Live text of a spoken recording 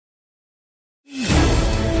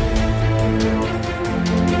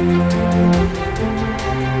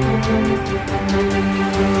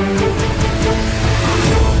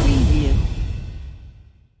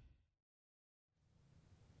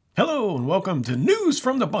welcome to News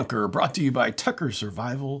from the Bunker, brought to you by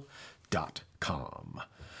TuckerSurvival.com.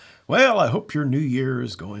 Well, I hope your new year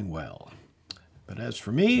is going well. But as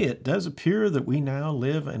for me, it does appear that we now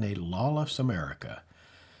live in a lawless America.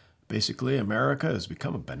 Basically, America has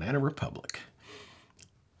become a banana republic.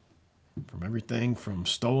 From everything from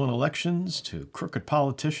stolen elections to crooked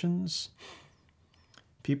politicians,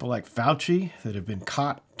 people like Fauci that have been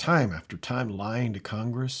caught time after time lying to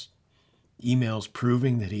Congress, emails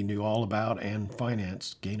proving that he knew all about and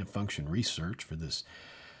financed gain-of-function research for this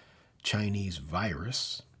Chinese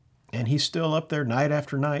virus, and he's still up there night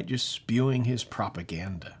after night just spewing his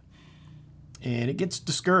propaganda. And it gets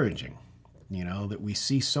discouraging, that we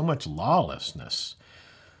see so much lawlessness,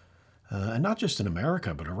 and not just in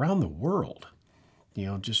America, but around the world.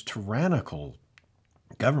 Just tyrannical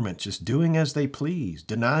government just doing as they please,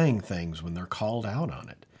 denying things when they're called out on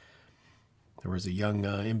it. There was a young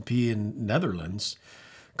MP in Netherlands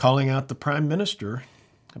calling out the Prime Minister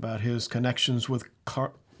about his connections with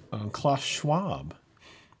Klaus Schwab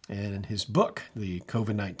and his book, the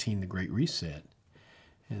COVID-19, The Great Reset.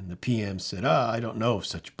 And the PM said, I don't know of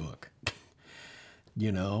such book.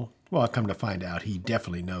 Well, I've come to find out he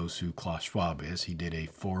definitely knows who Klaus Schwab is. He did a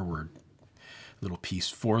forward little piece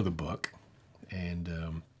for the book.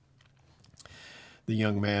 And the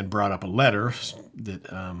young man brought up a letter that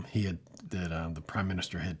the Prime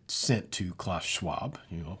Minister had sent to Klaus Schwab,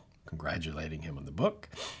 congratulating him on the book,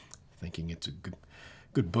 thinking it's a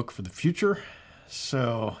good book for the future.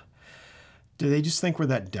 So do they just think we're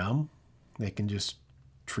that dumb? They can just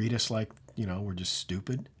treat us like, we're just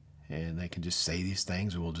stupid, and they can just say these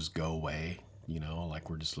things and we'll just go away, like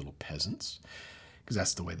we're just little peasants, because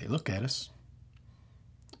that's the way they look at us.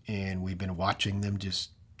 And we've been watching them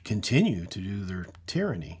just continue to do their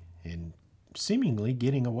tyranny and seemingly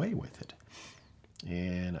getting away with it.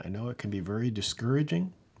 And I know it can be very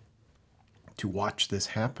discouraging to watch this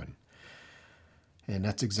happen. And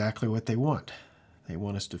that's exactly what they want. They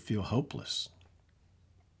want us to feel hopeless,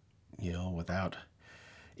 without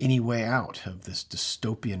any way out of this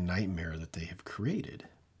dystopian nightmare that they have created.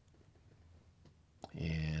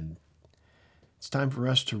 And it's time for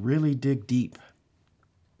us to really dig deep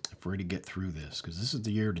if we're to get through this, because this is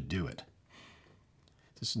the year to do it.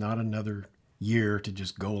 This is not another year to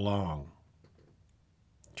just go along,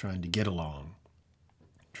 trying to get along,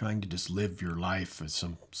 trying to just live your life with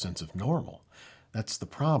some sense of normal. That's the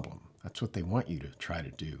problem. That's what they want you to try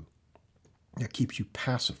to do. That keeps you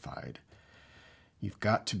pacified. You've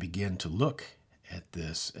got to begin to look at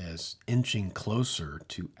this as inching closer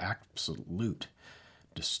to absolute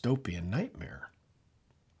dystopian nightmare,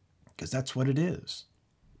 because that's what it is.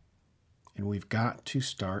 And we've got to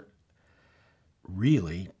start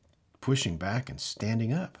really pushing back and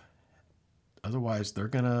standing up. Otherwise, they're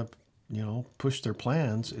going to, push their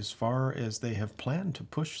plans as far as they have planned to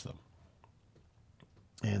push them.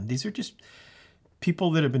 And these are just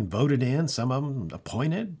people that have been voted in, some of them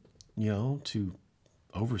appointed, to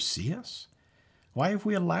oversee us. Why have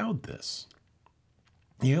we allowed this?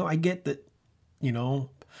 I get that,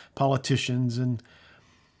 politicians and,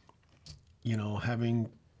 having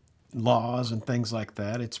laws and things like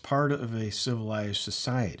that, it's part of a civilized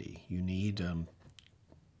society. You need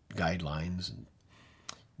guidelines and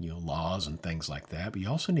laws and things like that, but you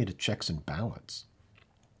also need a checks and balance,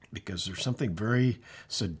 because there's something very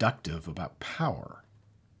seductive about power.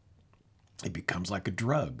 It becomes like a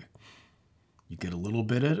drug. You get a little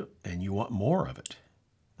bit of it and you want more of it.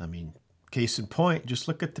 Case in point, just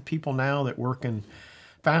look at the people now that work in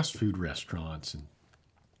fast food restaurants and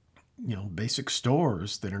basic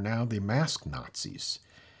stores that are now the mask Nazis.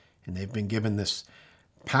 And they've been given this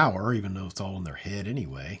power, even though it's all in their head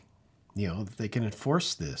anyway, that they can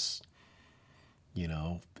enforce this,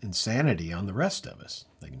 insanity on the rest of us.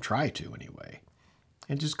 They can try to anyway.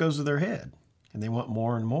 It just goes to their head, and they want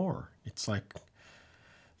more and more. It's like,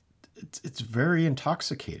 it's very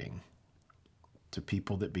intoxicating to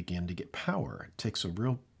people that begin to get power. It takes a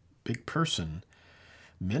real big person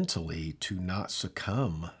mentally to not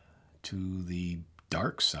succumb to the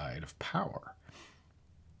dark side of power.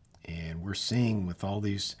 And we're seeing with all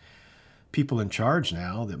these people in charge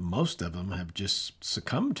now that most of them have just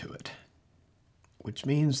succumbed to it, which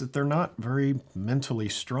means that they're not very mentally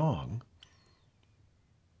strong.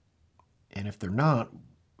 And if they're not,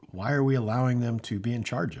 why are we allowing them to be in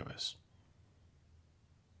charge of us?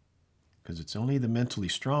 Because it's only the mentally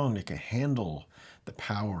strong that can handle the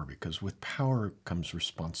power, because with power comes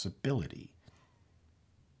responsibility.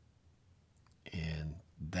 And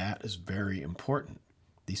that is very important.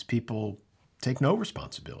 These people take no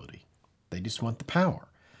responsibility. They just want the power.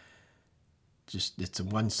 It's a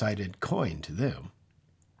one-sided coin to them.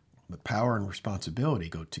 But power and responsibility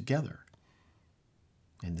go together.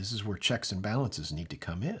 And this is where checks and balances need to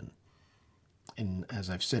come in. And as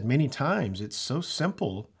I've said many times, it's so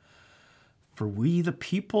simple for we, the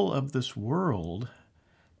people of this world,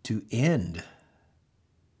 to end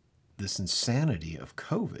this insanity of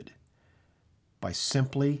COVID by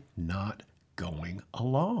simply not going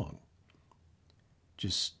along.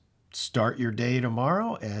 Just start your day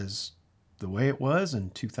tomorrow as the way it was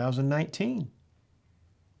in 2019.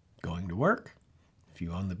 Going to work. If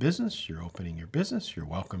you own the business, you're opening your business, you're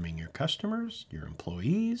welcoming your customers, your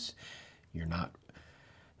employees. You're not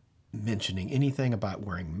mentioning anything about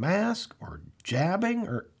wearing masks or jabbing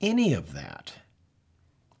or any of that.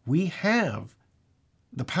 We have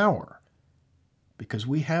the power because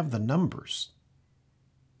we have the numbers.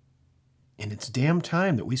 And it's damn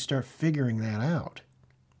time that we start figuring that out.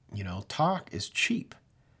 You know, talk is cheap.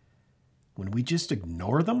 When we just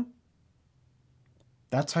ignore them,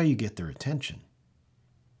 that's how you get their attention.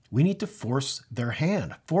 We need to force their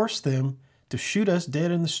hand, force them to shoot us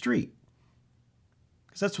dead in the street.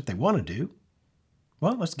 Because that's what they want to do.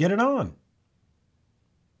 Well, let's get it on.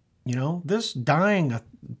 You know, this dying a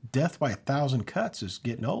death by 1,000 cuts is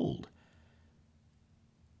getting old.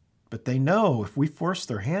 But they know if we force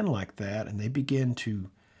their hand like that and they begin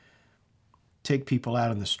to take people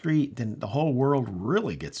out in the street, then the whole world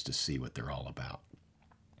really gets to see what they're all about.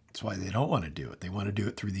 That's why they don't want to do it. They want to do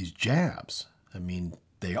it through these jabs. I mean,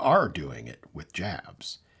 they are doing it with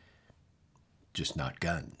jabs, just not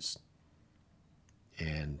guns.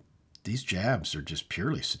 And these jabs are just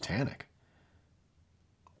purely satanic,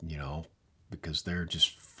 you know, because they're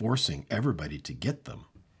just forcing everybody to get them.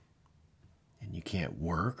 And you can't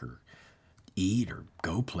work or eat or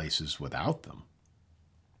go places without them,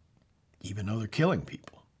 even though they're killing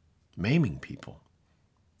people, maiming people.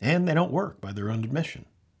 And they don't work by their own admission.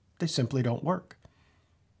 They simply don't work.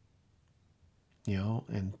 You know,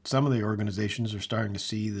 and some of the organizations are starting to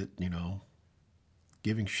see that, you know,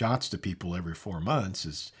 giving shots to people every 4 months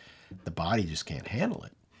is, the body just can't handle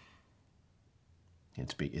it.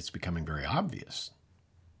 It's becoming very obvious.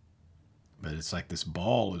 But it's like this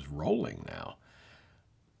ball is rolling now.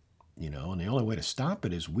 You know, and the only way to stop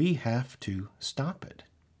it is we have to stop it.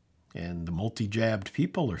 And the multi-jabbed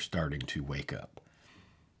people are starting to wake up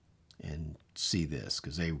and see this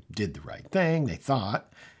because they did the right thing. They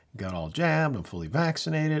thought, got all jabbed, I'm fully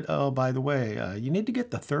vaccinated. Oh, by the way, you need to get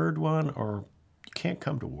the third one or you can't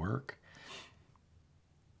come to work.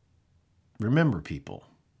 Remember, people,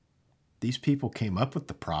 these people came up with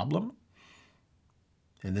the problem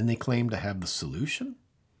and then they claim to have the solution.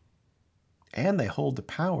 And they hold the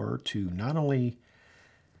power to not only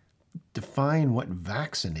define what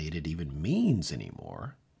vaccinated even means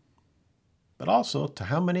anymore, but also to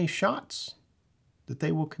how many shots that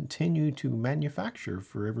they will continue to manufacture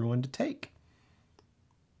for everyone to take.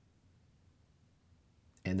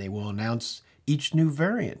 And they will announce each new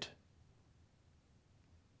variant.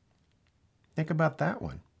 Think about that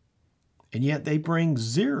one. And yet they bring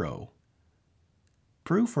zero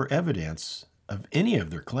proof or evidence of any of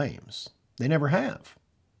their claims. They never have.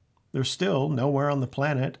 There's still nowhere on the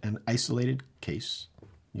planet an isolated case,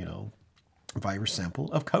 you know, virus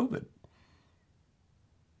sample of COVID.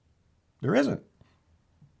 There isn't.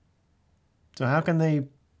 So how can they,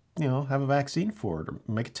 you know, have a vaccine for it or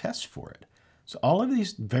make a test for it? So all of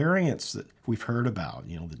these variants that we've heard about,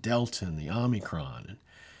 you know, the Delta and the Omicron,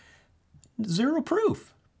 and zero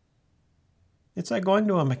proof. It's like going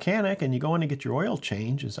to a mechanic and you go in to get your oil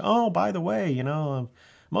change and say, oh, by the way, you know,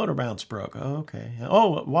 motor bounce broke. Oh, okay.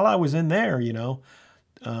 Oh, while I was in there, you know,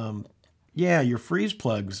 yeah, your freeze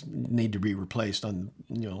plugs need to be replaced on,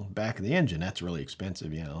 you know, back of the engine. That's really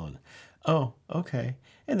expensive, you know. And, oh, okay.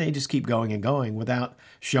 And they just keep going and going without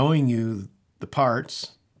showing you the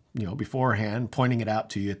parts, you know, beforehand, pointing it out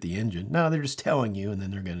to you at the engine. No, they're just telling you and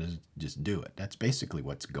then they're going to just do it. That's basically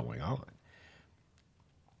what's going on.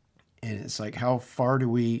 And it's like, how far do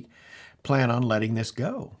we plan on letting this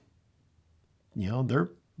go? You know,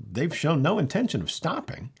 they've shown no intention of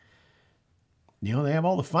stopping. You know, they have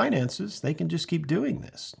all the finances. They can just keep doing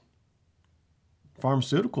this.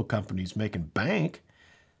 Pharmaceutical companies making bank.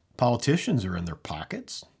 Politicians are in their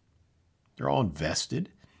pockets. They're all invested.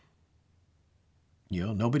 You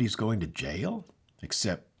know, nobody's going to jail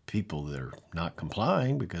except people that are not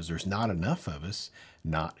complying because there's not enough of us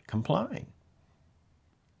not complying.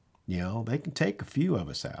 You know, they can take a few of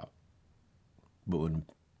us out. But when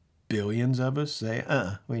billions of us say,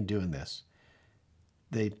 we ain't doing this,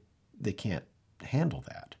 they can't handle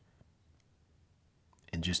that.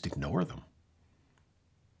 And just ignore them.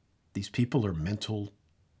 These people are mental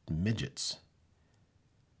midgets.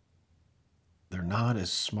 they're not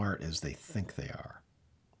as smart as they think they are.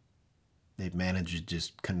 They've managed to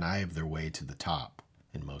just connive their way to the top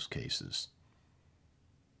in most cases.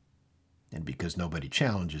 And because nobody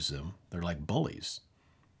challenges them, they're like bullies.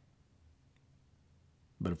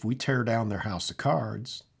 But if we tear down their house of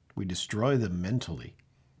cards, we destroy them mentally.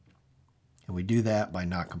 And we do that by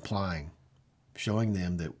not complying, showing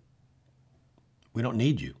them that we don't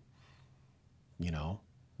need you.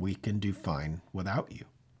 We can do fine without you.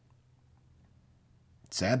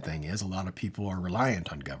 Sad thing is, a lot of people are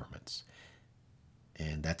reliant on governments.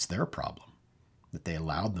 And that's their problem, that they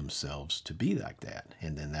allowed themselves to be like that.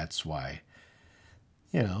 And then that's why,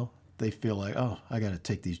 they feel like, oh, I got to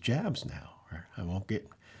take these jabs now, or I won't get,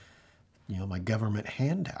 my government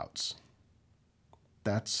handouts.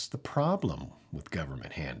 That's the problem with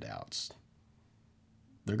government handouts.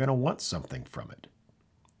 They're going to want something from it.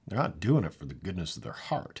 They're not doing it for the goodness of their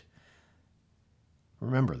heart.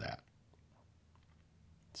 Remember that.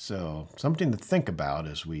 So, something to think about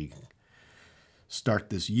as we start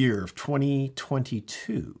this year of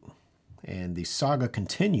 2022. And the saga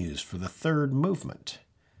continues for the third movement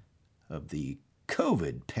of the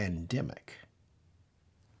COVID pandemic.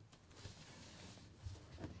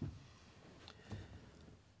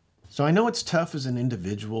 So I know it's tough as an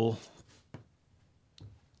individual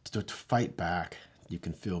to fight back. You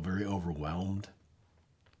can feel very overwhelmed,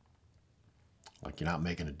 like you're not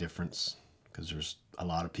making a difference, because there's a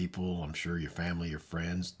lot of people, I'm sure your family, your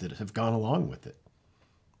friends, that have gone along with it.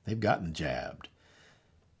 They've gotten jabbed.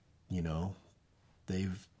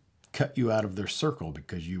 They've cut you out of their circle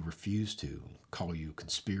because you refuse to, call you a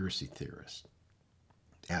conspiracy theorist,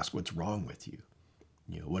 ask what's wrong with you.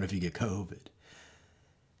 What if you get COVID?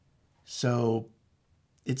 So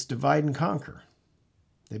it's divide and conquer.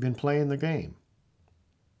 They've been playing the game.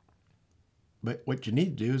 But what you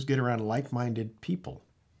need to do is get around like-minded people.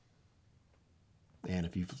 And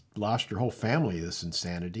if you've lost your whole family to this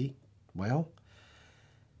insanity, well,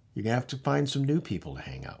 you're going to have to find some new people to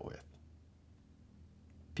hang out with.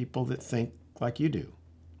 People that think like you do,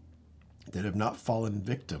 that have not fallen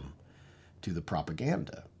victim to the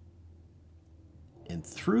propaganda. And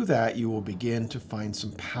through that, you will begin to find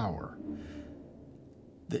some power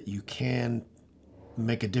that you can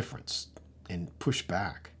make a difference and push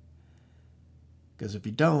back. Because if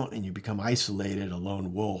you don't and you become isolated, a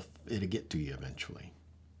lone wolf, it'll get to you eventually.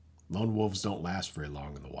 Lone wolves don't last very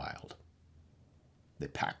long in the wild. They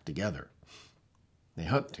pack together. They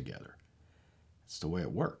hunt together. It's the way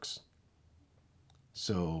it works.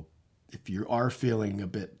 So if you are feeling a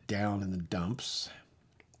bit down in the dumps,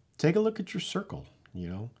 take a look at your circle.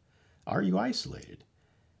 Are you isolated?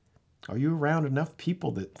 Are you around enough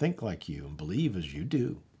people that think like you and believe as you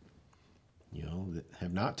do? That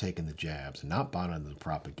have not taken the jabs and not bought into the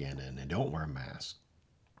propaganda and don't wear a mask.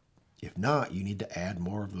 If not, you need to add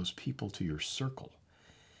more of those people to your circle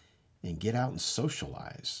and get out and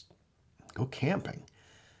socialize. Go camping.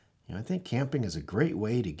 I think camping is a great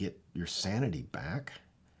way to get your sanity back,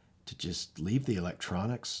 to just leave the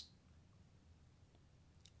electronics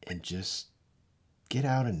and just get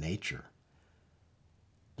out in nature,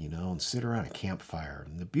 and sit around a campfire.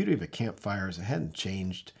 And the beauty of a campfire is it hadn't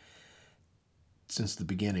changed since the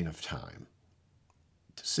beginning of time.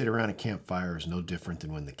 To sit around a campfire is no different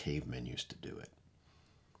than when the cavemen used to do it.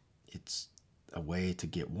 It's a way to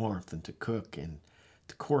get warmth and to cook and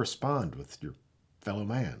to correspond with your fellow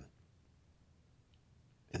man.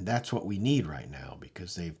 And that's what we need right now,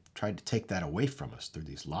 because they've tried to take that away from us through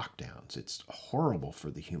these lockdowns. It's horrible for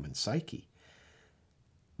the human psyche.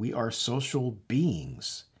 We are social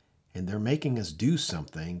beings, and they're making us do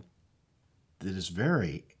something that is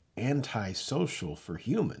very antisocial for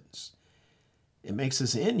humans. It makes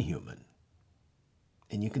us inhuman.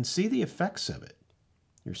 And you can see the effects of it.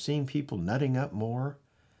 You're seeing people nutting up more.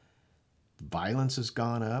 Violence has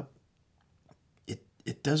gone up.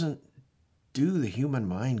 It doesn't do the human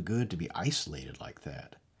mind good to be isolated like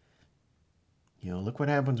that. Look what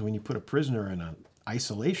happens when you put a prisoner in an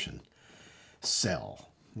isolation cell,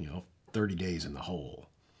 30 days in the hole.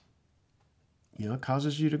 It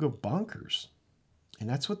causes you to go bonkers. And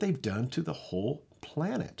that's what they've done to the whole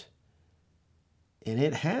planet. And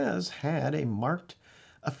it has had a marked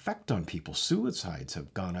effect on people. Suicides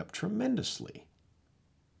have gone up tremendously.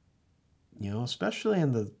 Especially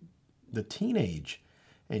in the teenage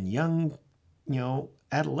and young,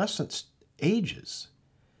 adolescent ages.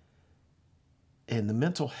 And the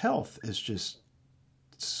mental health is just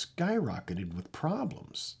skyrocketed with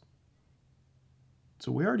problems.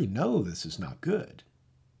 So we already know this is not good.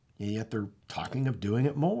 And yet they're talking of doing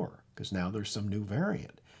it more because now there's some new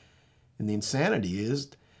variant. And the insanity is,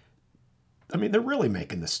 they're really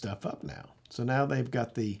making this stuff up now. So now they've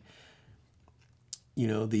got the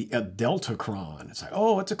Deltacron. It's like,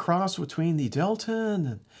 oh, it's a cross between the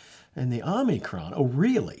Delta and the Omicron. Oh,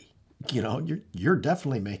 really? You're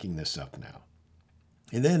definitely making this up now.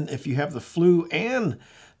 And then if you have the flu and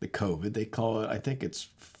the COVID, they call it, I think it's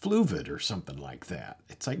Fluvid or something like that.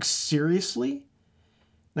 It's like, seriously?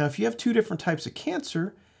 Now, if you have two different types of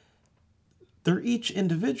cancer, they're each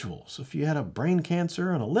individual. So if you had a brain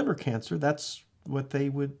cancer and a liver cancer, that's what they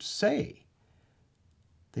would say.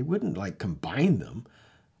 They wouldn't like combine them,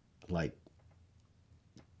 like,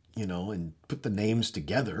 and put the names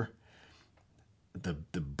together. The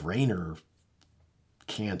brainer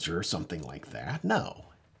cancer or something like that. No,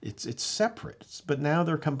 it's separate. But now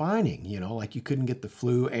they're combining, like you couldn't get the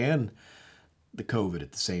flu and the COVID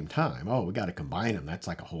at the same time. Oh, we got to combine them. That's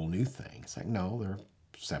like a whole new thing. It's like, no, they're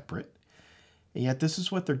separate. And yet this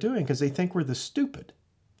is what they're doing because they think we're the stupid.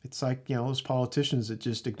 It's like, those politicians that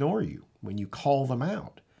just ignore you when you call them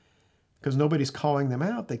out. Because nobody's calling them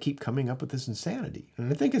out, they keep coming up with this insanity.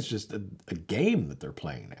 And I think it's just a game that they're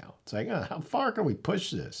playing now. It's like, how far can we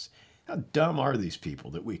push this? How dumb are these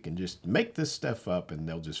people that we can just make this stuff up and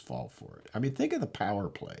they'll just fall for it? I mean, think of the power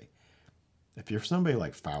play. If you're somebody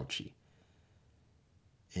like Fauci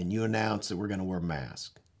and you announce that we're going to wear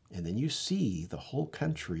masks, and then you see the whole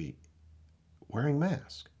country wearing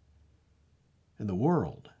masks and the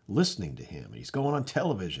world listening to him, and he's going on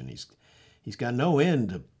television, He's got no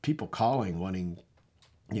end of people calling, wanting,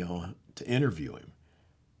 to interview him.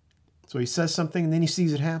 So he says something and then he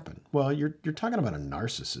sees it happen. Well, you're talking about a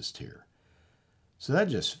narcissist here. So that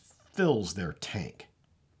just fills their tank.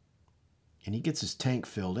 And he gets his tank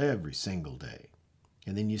filled every single day.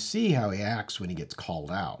 And then you see how he acts when he gets called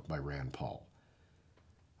out by Rand Paul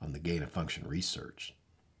on the gain of function research.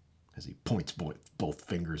 As he points both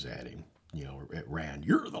fingers at him, at Rand,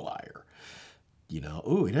 you're the liar. He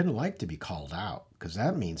doesn't like to be called out because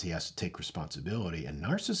that means he has to take responsibility. And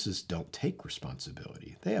narcissists don't take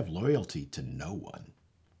responsibility. They have loyalty to no one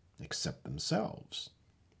except themselves.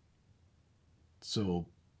 So,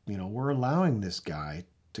 we're allowing this guy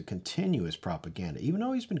to continue his propaganda, even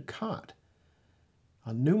though he's been caught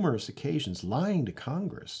on numerous occasions lying to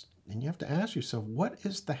Congress. And you have to ask yourself, what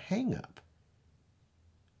is the hang-up?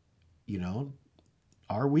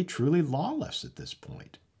 Are we truly lawless at this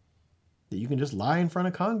point? That you can just lie in front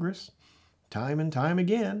of Congress time and time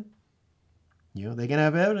again. They can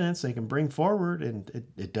have evidence they can bring forward and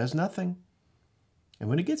it does nothing. And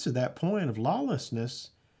when it gets to that point of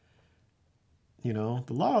lawlessness, the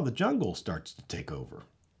law of the jungle starts to take over.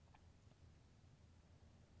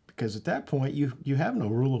 Because at that point, you have no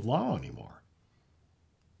rule of law anymore.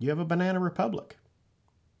 You have a banana republic.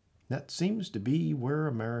 That seems to be where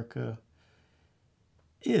America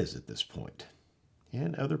is at this point.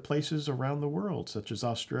 And other places around the world, such as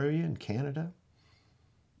Australia and Canada.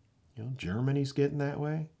 Germany's getting that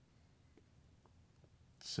way.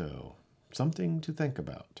 So, something to think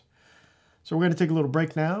about. So we're going to take a little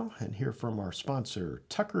break now and hear from our sponsor,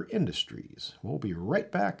 Tucker Industries. We'll be right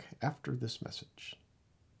back after this message.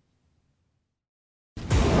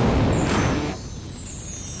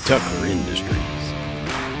 Tucker Industries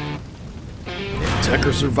at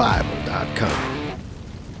TuckerSurvival.com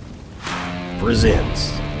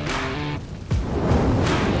presents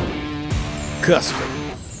custom,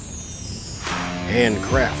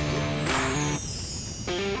 handcrafted,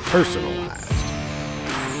 personalized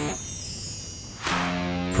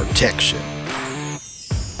protection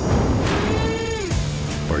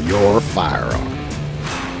for your firearm.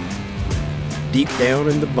 Deep down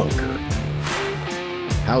in the bunker,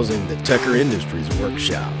 housing the Tucker Industries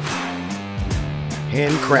workshop,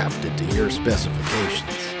 handcrafted to your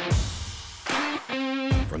specifications.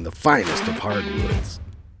 From the finest of hardwoods.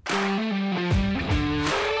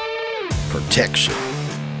 Protection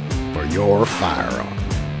for your firearm.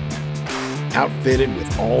 Outfitted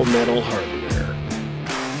with all metal hardware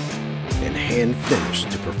and hand finished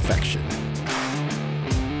to perfection.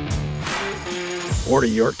 Order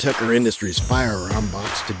your Tucker Industries firearm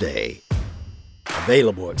box today.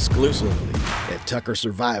 Available exclusively at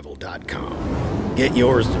TuckerSurvival.com. Get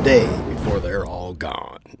yours today before they're all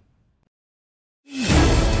gone.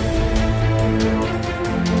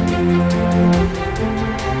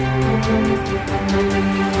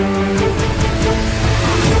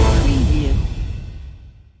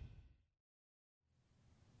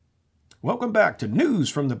 Welcome back to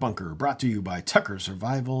News from the Bunker, brought to you by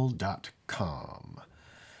TuckerSurvival.com.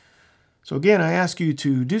 So again, I ask you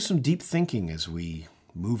to do some deep thinking as we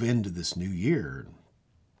move into this new year,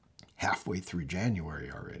 halfway through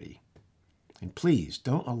January already. And please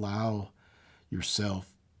don't allow yourself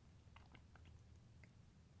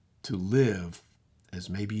to live as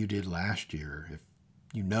maybe you did last year, if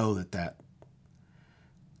you know that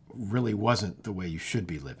really wasn't the way you should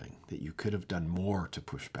be living, that you could have done more to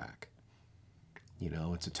push back.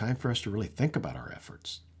 It's a time for us to really think about our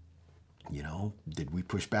efforts. Did we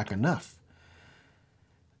push back enough?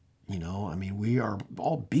 We are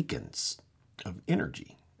all beacons of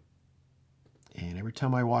energy. And every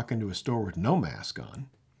time I walk into a store with no mask on,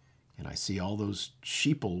 and I see all those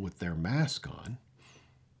sheeple with their mask on,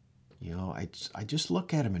 I just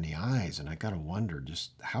look at them in the eyes and I got to wonder,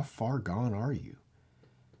 just how far gone are you?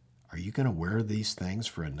 Are you going to wear these things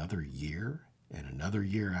for another year and another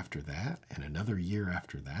year after that and another year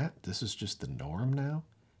after that? This is just the norm now.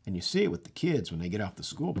 And you see it with the kids when they get off the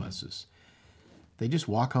school buses. They just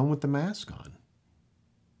walk home with the mask on.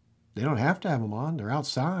 They don't have to have them on. They're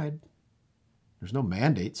outside. There's no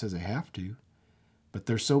mandate says they have to. But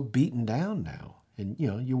they're so beaten down now. And,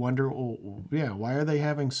 you wonder, why are they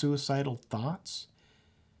having suicidal thoughts?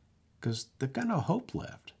 Because they've got no hope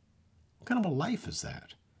left. What kind of a life is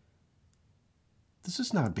that? This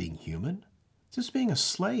is not being human. This is being a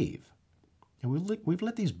slave. And we've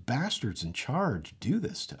let these bastards in charge do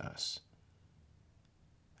this to us.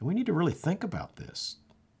 And we need to really think about this.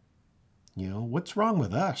 What's wrong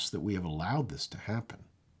with us that we have allowed this to happen?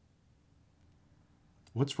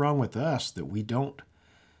 What's wrong with us that we don't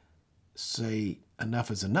say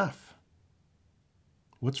enough is enough?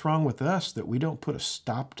 What's wrong with us that we don't put a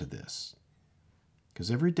stop to this?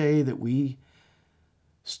 Because every day that we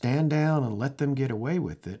stand down and let them get away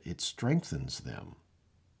with it, it strengthens them.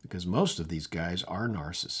 Because most of these guys are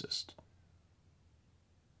narcissists.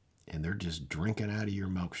 And they're just drinking out of your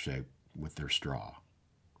milkshake with their straw.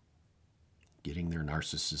 Getting their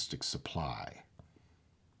narcissistic supply.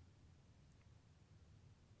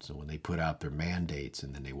 So when they put out their mandates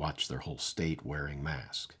and then they watch their whole state wearing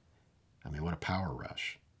masks, what a power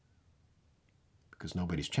rush. Because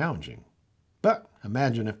nobody's challenging. But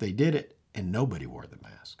imagine if they did it and nobody wore the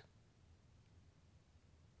mask.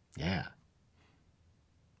 Yeah.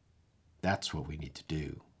 That's what we need to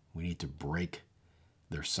do. We need to break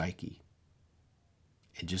their psyche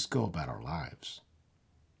and just go about our lives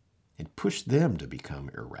and push them to become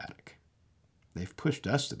erratic. They've pushed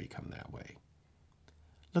us to become that way.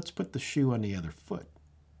 Let's put the shoe on the other foot.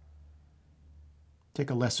 Take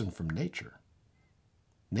a lesson from nature.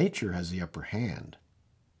 Nature has the upper hand.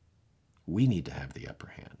 We need to have the upper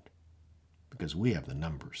hand because we have the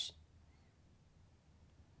numbers.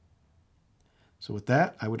 So with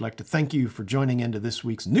that, I would like to thank you for joining into this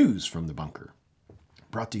week's News from the Bunker,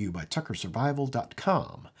 brought to you by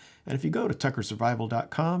TuckerSurvival.com. And if you go to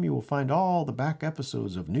TuckerSurvival.com, you will find all the back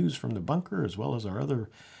episodes of News from the Bunker, as well as our other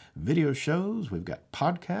video shows. We've got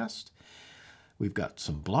podcasts. We've got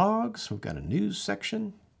some blogs. We've got a news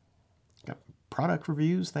section. Got product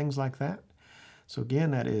reviews, things like that. So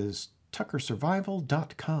again, that is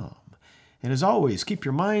TuckerSurvival.com. And as always, keep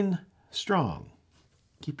your mind strong.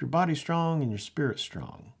 Keep your body strong and your spirit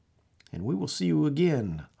strong. And we will see you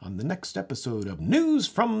again on the next episode of News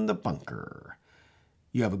from the Bunker.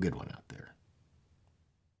 You have a good one out there.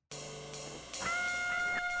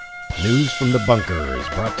 News from the Bunker is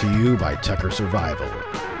brought to you by Tucker Survival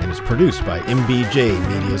and is produced by MBJ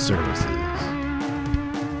Media Services.